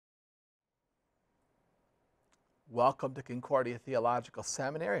Welcome to Concordia Theological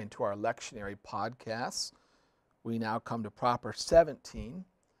Seminary and to our lectionary podcasts. We now come to Proper 17.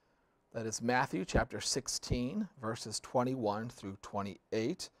 That is Matthew chapter 16, verses 21 through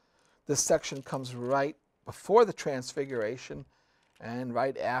 28. This section comes right before the Transfiguration and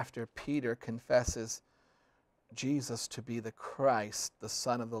right after Peter confesses Jesus to be the Christ, the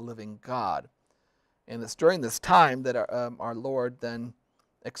Son of the living God. And it's during this time that our Lord then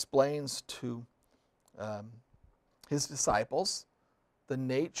explains to his disciples the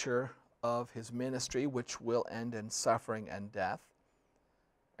nature of his ministry, which will end in suffering and death,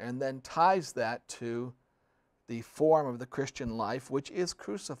 and then ties that to the form of the Christian life, which is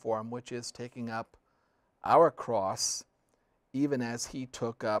cruciform, which is taking up our cross, even as he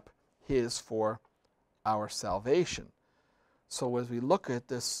took up his for our salvation. So as we look at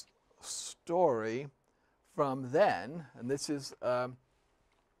this story from then, and this is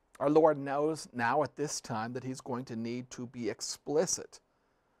our Lord knows now at this time that he's going to need to be explicit.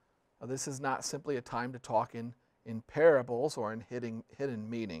 Now, this is not simply a time to talk in parables or in hidden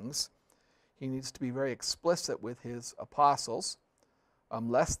meanings. He needs to be very explicit with his apostles,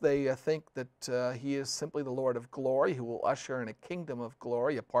 lest they think that he is simply the Lord of glory who will usher in a kingdom of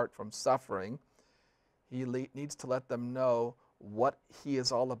glory apart from suffering. He needs to let them know what he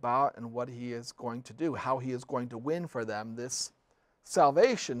is all about and what he is going to do, how he is going to win for them this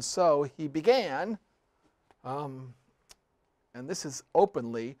salvation. So he began, and this is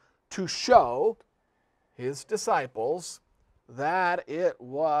openly, to show his disciples that it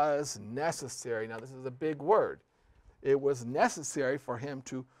was necessary. Now this is a big word. It was necessary for him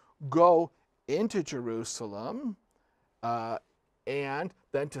to go into Jerusalem and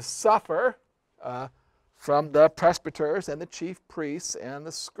then to suffer from the presbyters and the chief priests and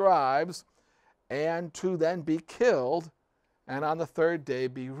the scribes, and to then be killed and on the third day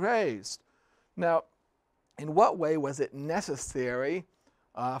be raised. Now, in what way was it necessary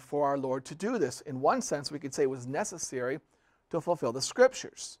for our Lord to do this? In one sense, we could say it was necessary to fulfill the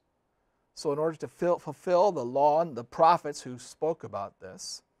Scriptures. So in order to fulfill the law and the prophets who spoke about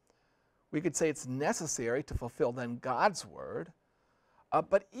this, we could say it's necessary to fulfill then God's Word.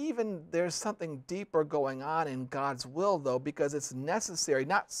 But even there's something deeper going on in God's will, though, because it's necessary,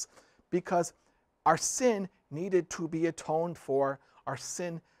 not because our sin needed to be atoned for. Our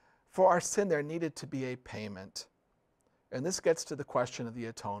sin there needed to be a payment. And this gets to the question of the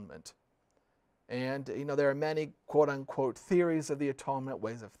atonement. And, there are many quote-unquote theories of the atonement,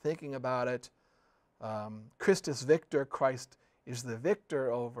 ways of thinking about it. Christus Victor, Christ is the victor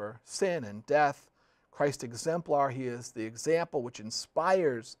over sin and death. Christ exemplar, he is the example which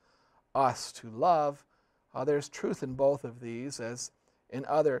inspires us to love. There's truth in both of these, as in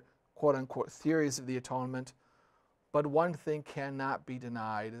other quote-unquote theories of the atonement. But one thing cannot be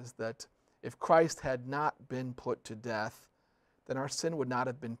denied is that if Christ had not been put to death, then our sin would not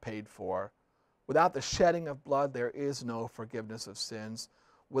have been paid for. Without the shedding of blood, there is no forgiveness of sins.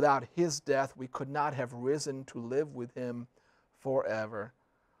 Without his death, we could not have risen to live with him forever.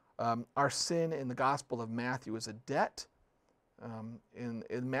 Our sin in the Gospel of Matthew is a debt.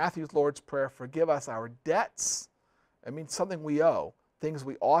 In Matthew's Lord's Prayer, forgive us our debts. I mean, something we owe, things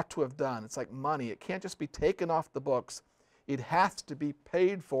we ought to have done. It's like money. It can't just be taken off the books. It has to be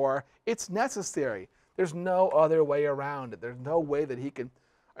paid for. It's necessary. There's no other way around it. There's no way that he can.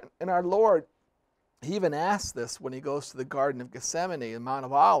 And our Lord, he even asks this when he goes to the Garden of Gethsemane in Mount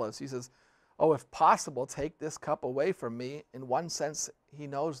of Olives. He says, oh, if possible, take this cup away from me. In one sense, he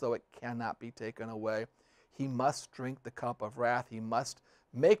knows, though, it cannot be taken away. He must drink the cup of wrath. He must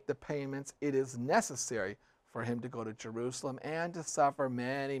make the payments. It is necessary for him to go to Jerusalem and to suffer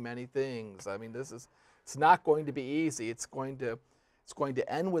many, many things. I mean, it's not going to be easy. It's going to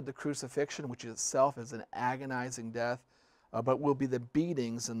end with the crucifixion, which itself is an agonizing death, but will be the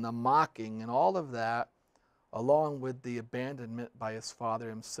beatings and the mocking and all of that, along with the abandonment by his Father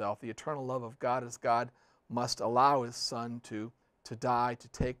himself. The eternal love of God as God must allow his Son to die, to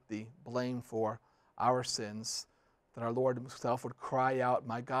take the blame for our sins, that our Lord himself would cry out,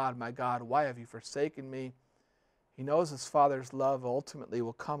 my God, why have you forsaken me? He knows his Father's love ultimately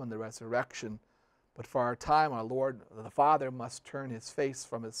will come in the resurrection, but for our time, our Lord, the Father, must turn his face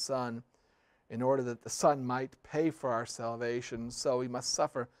from his Son in order that the Son might pay for our salvation. So he must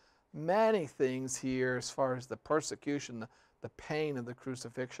suffer many things here as far as the persecution, the pain of the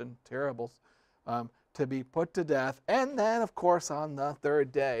crucifixion, terrible, to be put to death. And then, of course, on the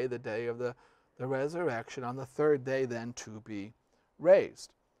third day, the day of the resurrection, on the third day then to be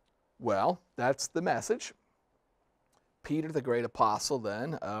raised. Well, that's the message. Peter, the great apostle,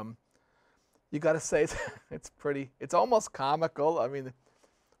 then, you got to say it's almost comical. I mean,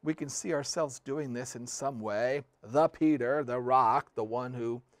 we can see ourselves doing this in some way. The Peter, the rock, the one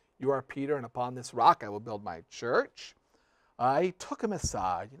who, you are Peter, and upon this rock I will build my church. He took him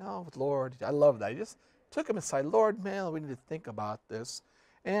aside. Lord, I love that. He just took him aside. Lord, man, we need to think about this.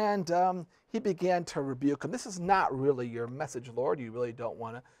 And he began to rebuke him. This is not really your message, Lord. You really don't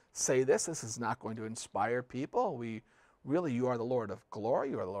want to say this. This is not going to inspire people. You are the Lord of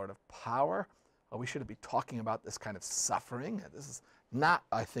glory. You are the Lord of power. We shouldn't be talking about this kind of suffering. This is not,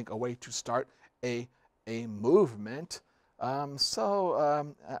 I think, a way to start a movement.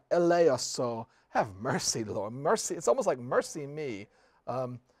 Eleoso, have mercy, Lord. Mercy. It's almost like mercy me.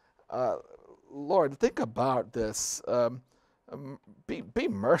 Lord, think about this. Be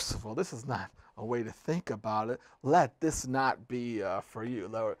merciful. This is not a way to think about it. Let this not be for you,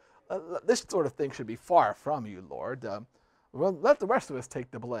 Lord. This sort of thing should be far from you, Lord. Well, let the rest of us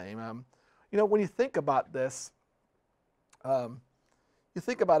take the blame. When you think about this, you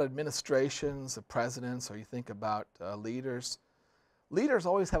think about administrations, presidents, or you think about leaders. Leaders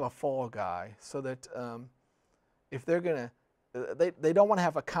always have a fall guy, so that if they're going to, they don't want to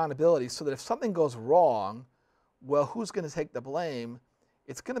have accountability, so that if something goes wrong, well, who's going to take the blame?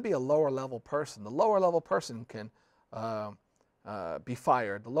 It's going to be a lower level person. The lower level person can be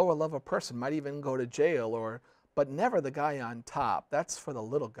fired. The lower level person might even go to jail, but never the guy on top. That's for the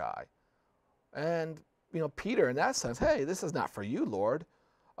little guy. And Peter, in that sense, hey, this is not for you, Lord.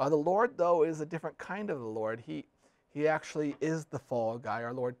 The Lord, though, is a different kind of the Lord. He actually is the fall guy.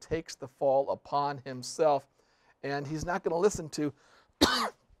 Our Lord takes the fall upon himself, and he's not going to listen to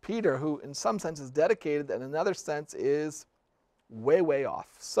Peter, who in some sense is dedicated, and in another sense is way, way off.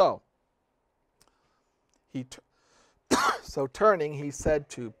 So turning, he said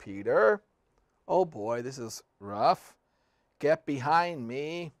to Peter, "Oh boy, this is rough. Get behind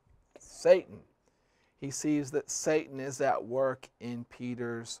me, Satan." He sees that Satan is at work in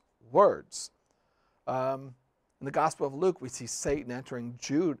Peter's words. In the Gospel of Luke, we see Satan entering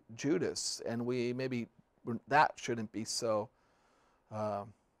Judas, and that shouldn't be so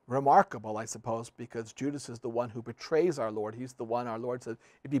remarkable, I suppose, because Judas is the one who betrays our Lord. He's the one our Lord said,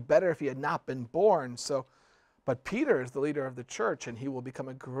 it'd be better if he had not been born. But Peter is the leader of the church, and he will become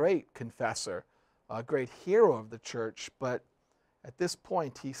a great confessor, a great hero of the church. But at this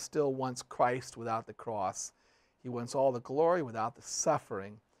point, he still wants Christ without the cross. He wants all the glory without the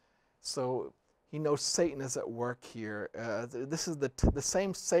suffering. So he knows Satan is at work here. This is the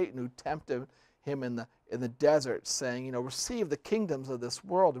same Satan who tempted him in the desert, saying, receive the kingdoms of this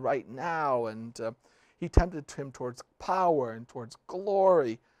world right now. And he tempted him towards power and towards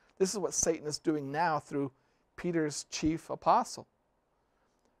glory. This is what Satan is doing now through Peter's chief apostle.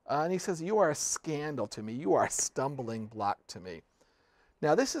 And he says, you are a scandal to me. You are a stumbling block to me.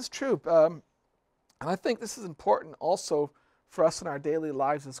 Now, this is true. And I think this is important also for us in our daily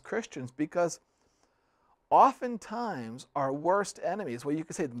lives as Christians, because oftentimes our worst enemies, well, you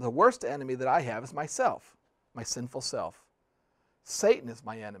could say the worst enemy that I have is myself, my sinful self. Satan is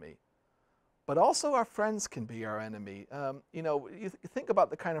my enemy. But also our friends can be our enemy. You think about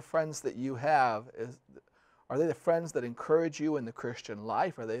the kind of friends that you have. Are they the friends that encourage you in the Christian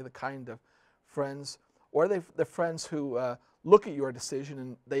life? Are they the kind of friends, or are they the friends who look at your decision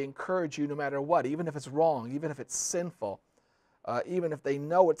and they encourage you no matter what, even if it's wrong, even if it's sinful, even if they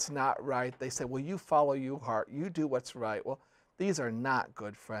know it's not right, they say, well, you follow your heart, you do what's right. Well, these are not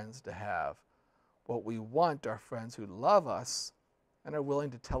good friends to have. What we want are friends who love us and are willing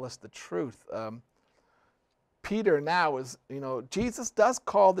to tell us the truth. Peter now is, Jesus does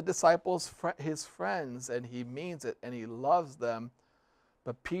call the disciples his friends, and he means it, and he loves them.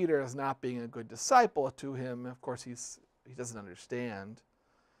 But Peter is not being a good disciple to him. Of course, he doesn't understand.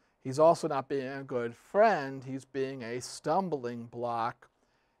 He's also not being a good friend. He's being a stumbling block.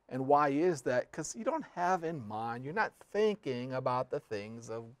 And why is that? Because you don't have in mind, you're not thinking about the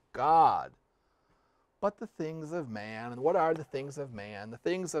things of God, but the things of man. And what are the things of man? The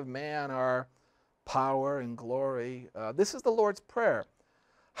things of man are power and glory. This is the Lord's Prayer.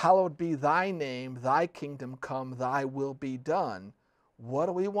 Hallowed be thy name, thy kingdom come, thy will be done. What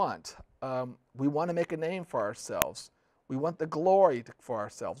do we want? We want to make a name for ourselves. We want the glory for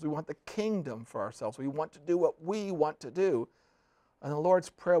ourselves. We want the kingdom for ourselves. We want to do what we want to do. In the Lord's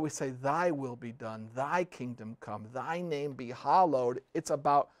Prayer, we say, thy will be done, thy kingdom come, thy name be hallowed. It's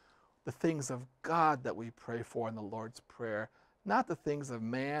about the things of God that we pray for in the Lord's Prayer, not the things of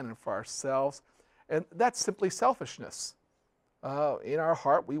man and for ourselves. And that's simply selfishness. In our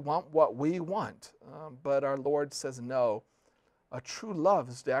heart, we want what we want. But our Lord says, no. A true love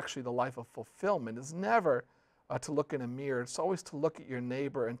is actually the life of fulfillment. It's never to look in a mirror. It's always to look at your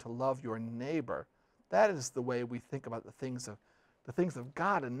neighbor and to love your neighbor. That is the way we think about the things of the things of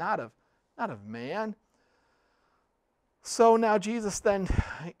God and not of man. So now Jesus then,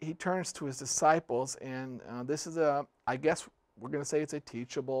 he turns to his disciples, and this is I guess we're going to say it's a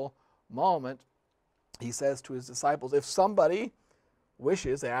teachable moment. He says to his disciples, if somebody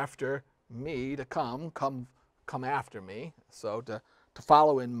wishes after me to come after me, so to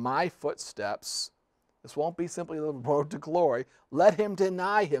follow in my footsteps, this won't be simply the road to glory. Let him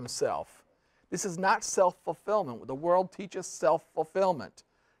deny himself. This is not self-fulfillment. The world teaches self-fulfillment.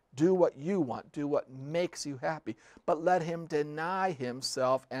 Do what you want. Do what makes you happy. But let him deny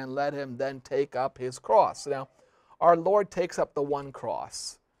himself and let him then take up his cross. Now, our Lord takes up the one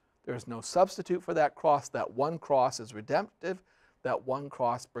cross. There's no substitute for that cross. That one cross is redemptive. That one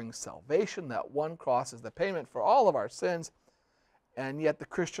cross brings salvation. That one cross is the payment for all of our sins. And yet the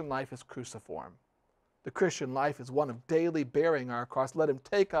Christian life is cruciform. The Christian life is one of daily bearing our cross. Let him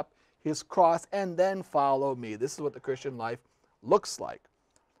take up his cross and then follow me. This is what the Christian life looks like.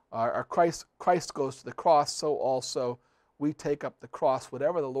 Our Christ goes to the cross, so also we take up the cross,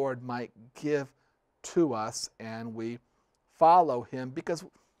 whatever the Lord might give to us, and we follow him, because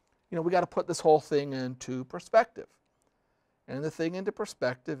we got to put this whole thing into perspective. And the thing into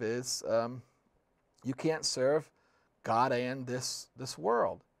perspective is you can't serve God and this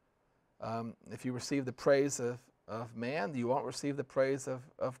world. If you receive the praise of man, you won't receive the praise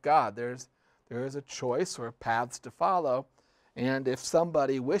of God. There is a choice or paths to follow. And if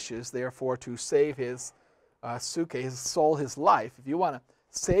somebody wishes, therefore, to save his his soul, his life, if you want to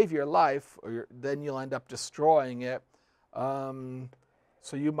save your life, then you'll end up destroying it. So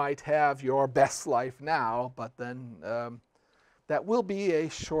you might have your best life now, but then that will be a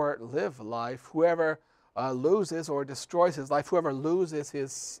short-lived life. Whoever loses or destroys his life, whoever loses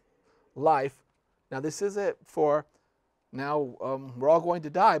his life, now this is it for, now we're all going to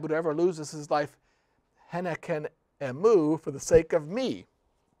die, but whoever loses his life, heneken emu, for the sake of me.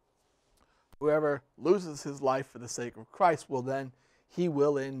 Whoever loses his life for the sake of Christ, he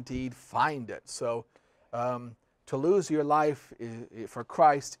will indeed find it. So to lose your life for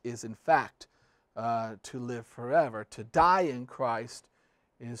Christ is in fact to live forever. To die in Christ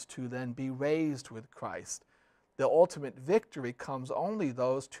is to then be raised with Christ. The ultimate victory comes only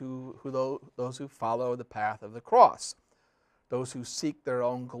those who follow the path of the cross. Those who seek their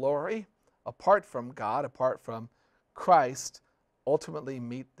own glory apart from God, apart from Christ, ultimately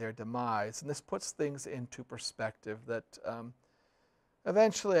meet their demise. And this puts things into perspective that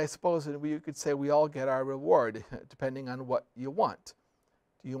eventually, I suppose you could say, we all get our reward, depending on what you want.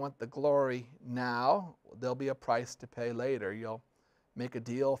 Do you want the glory now? There'll be a price to pay later. You'll make a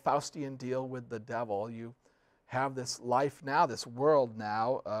deal, Faustian deal with the devil. You have this life now, this world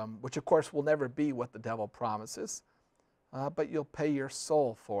now, which of course will never be what the devil promises, but you'll pay your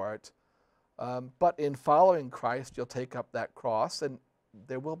soul for it. But in following Christ, you'll take up that cross, and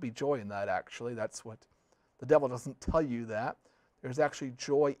there will be joy in that, actually. That's what the devil doesn't tell you that. There's actually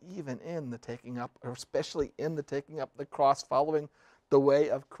joy even in the taking up, or especially in the taking up the cross, following the way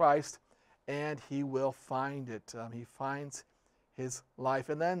of Christ, and he will find it. He finds his life.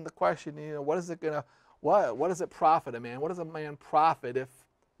 And then the question, what does it profit a man? What does a man profit if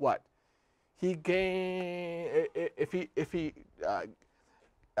what? If he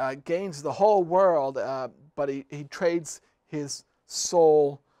gains the whole world, but he trades his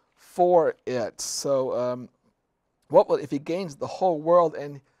soul for it. So what will, if he gains the whole world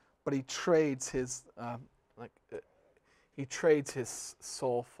but he trades his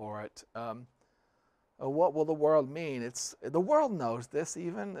soul for it? What will the world mean? The world knows this.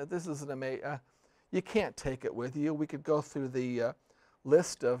 Even this is an amazing. You can't take it with you. We could go through the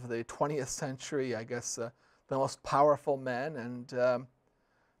list of the 20th century, I guess, the most powerful men, and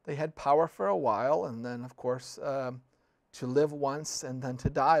they had power for a while, and then, of course, to live once, and then to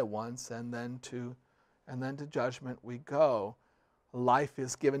die once, and then to judgment we go. Life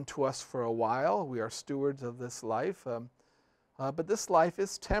is given to us for a while. We are stewards of this life, but this life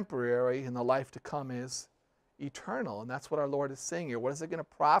is temporary, and the life to come is eternal, and that's what our Lord is saying here. What is it going to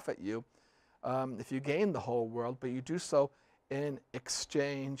profit you if you gain the whole world, but you do so in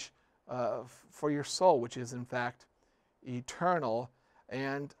exchange for your soul, which is in fact eternal?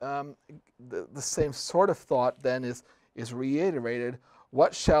 And the same sort of thought then is reiterated.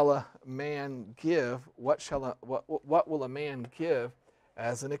 What shall a man give? What will a man give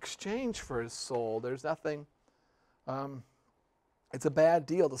as an exchange for his soul? There's nothing. It's a bad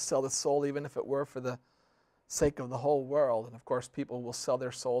deal to sell the soul, even if it were for the sake of the whole world. And of course, people will sell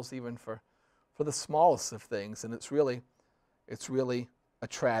their souls even for the smallest of things. And it's really a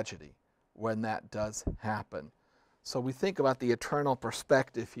tragedy when that does happen. So we think about the eternal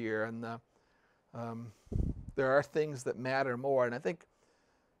perspective here, and there are things that matter more. And I think,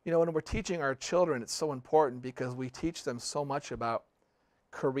 when we're teaching our children, it's so important because we teach them so much about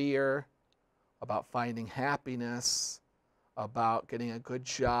career, about finding happiness, about getting a good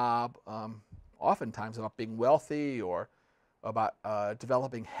job, oftentimes about being wealthy, or about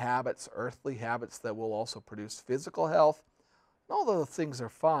developing habits, earthly habits that will also produce physical health. And all those things are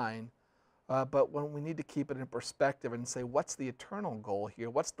fine, but when we need to keep it in perspective and say, what's the eternal goal here?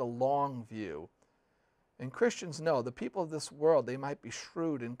 What's the long view? And Christians know the people of this world, they might be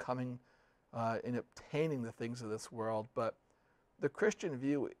shrewd in coming, in obtaining the things of this world, but the Christian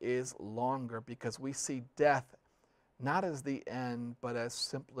view is longer because we see death not as the end, but as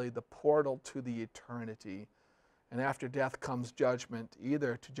simply the portal to the eternity. And after death comes judgment,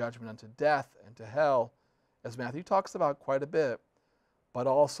 either to judgment unto death and to hell, as Matthew talks about quite a bit, but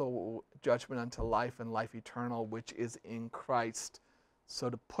also judgment unto life and life eternal, which is in Christ. So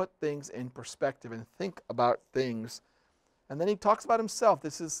to put things in perspective and think about things. And then he talks about himself.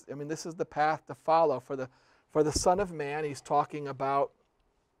 This is the path to follow. For the Son of Man, he's talking about,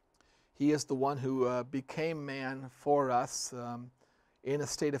 he is the one who became man for us in a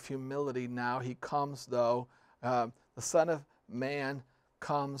state of humility now. He comes, though. The Son of Man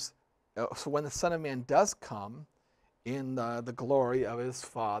comes. So when the Son of Man does come in the glory of his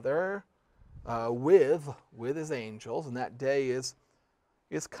Father with his angels, and that day is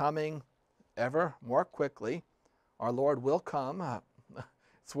coming ever more quickly. Our Lord will come.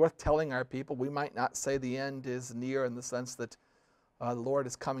 It's worth telling our people. We might not say the end is near in the sense that the Lord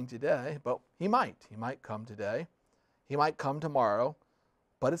is coming today, but he might. He might come today. He might come tomorrow,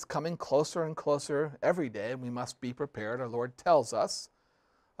 but it's coming closer and closer every day, and we must be prepared. Our Lord tells us.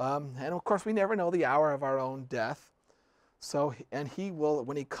 And of course, we never know the hour of our own death. So, and he will,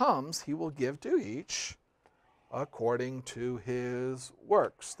 when he comes, he will give to each according to his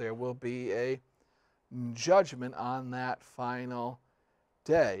works. There will be a judgment on that final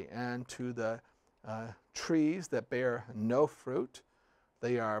day. And to the trees that bear no fruit,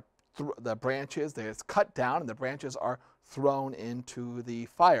 they are the branches, it's cut down, and the branches are thrown into the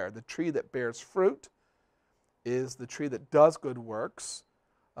fire. The tree that bears fruit is the tree that does good works.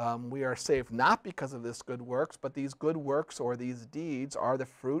 We are saved not because of this good works, but these good works or these deeds are the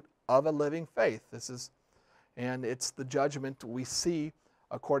fruit of a living faith. And it's the judgment we see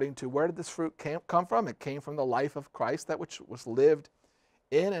according to where did this fruit come from? It came from the life of Christ, that which was lived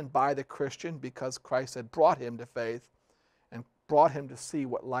in and by the Christian because Christ had brought him to faith and brought him to see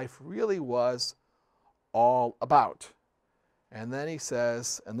what life really was all about. And then he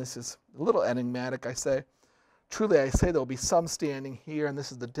says, and this is a little enigmatic, I say, truly I say there will be some standing here, and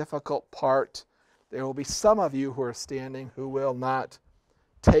this is the difficult part. There will be some of you who are standing who will not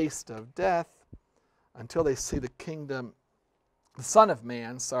taste of death until they see the kingdom, the Son of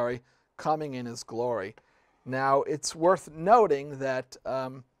Man, coming in his glory. Now, it's worth noting that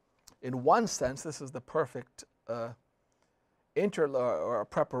in one sense, this is the perfect or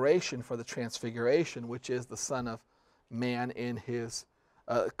preparation for the transfiguration, which is the Son of Man in his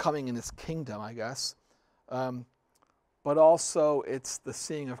coming in his kingdom, I guess. But also, it's the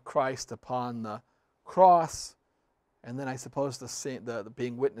seeing of Christ upon the cross, and then I suppose the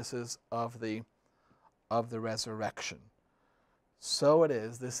being witnesses of the resurrection. So it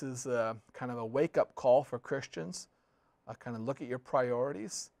is. This is kind of a wake-up call for Christians. Kind of look at your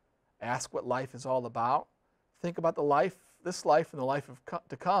priorities. Ask what life is all about. Think about this life and the life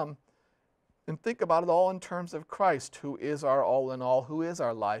to come, and think about it all in terms of Christ, who is our all in all, who is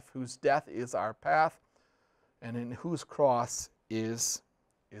our life, whose death is our path, and in whose cross is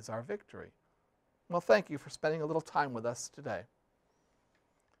our victory. Well, thank you for spending a little time with us today.